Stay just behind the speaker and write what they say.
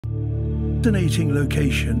fascinating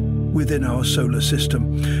location within our solar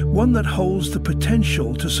system, one that holds the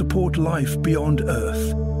potential to support life beyond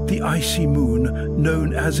Earth, the icy moon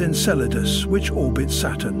known as Enceladus, which orbits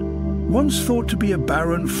Saturn. Once thought to be a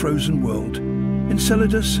barren, frozen world,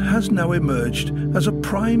 Enceladus has now emerged as a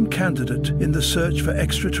prime candidate in the search for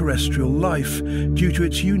extraterrestrial life due to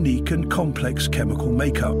its unique and complex chemical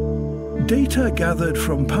makeup. Data gathered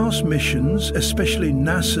from past missions, especially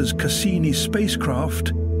NASA's Cassini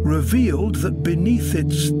spacecraft, revealed that beneath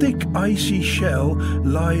its thick icy shell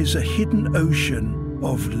lies a hidden ocean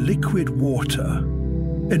of liquid water,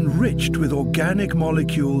 enriched with organic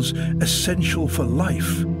molecules essential for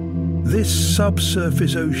life. This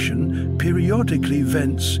subsurface ocean periodically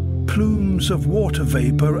vents plumes of water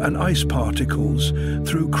vapor and ice particles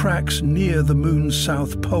through cracks near the moon's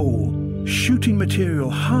south pole, shooting material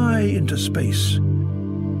high into space.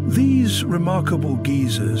 These remarkable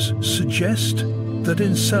geysers suggest that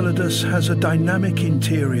Enceladus has a dynamic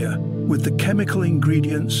interior with the chemical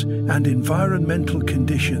ingredients and environmental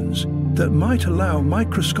conditions that might allow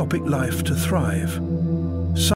microscopic life to thrive.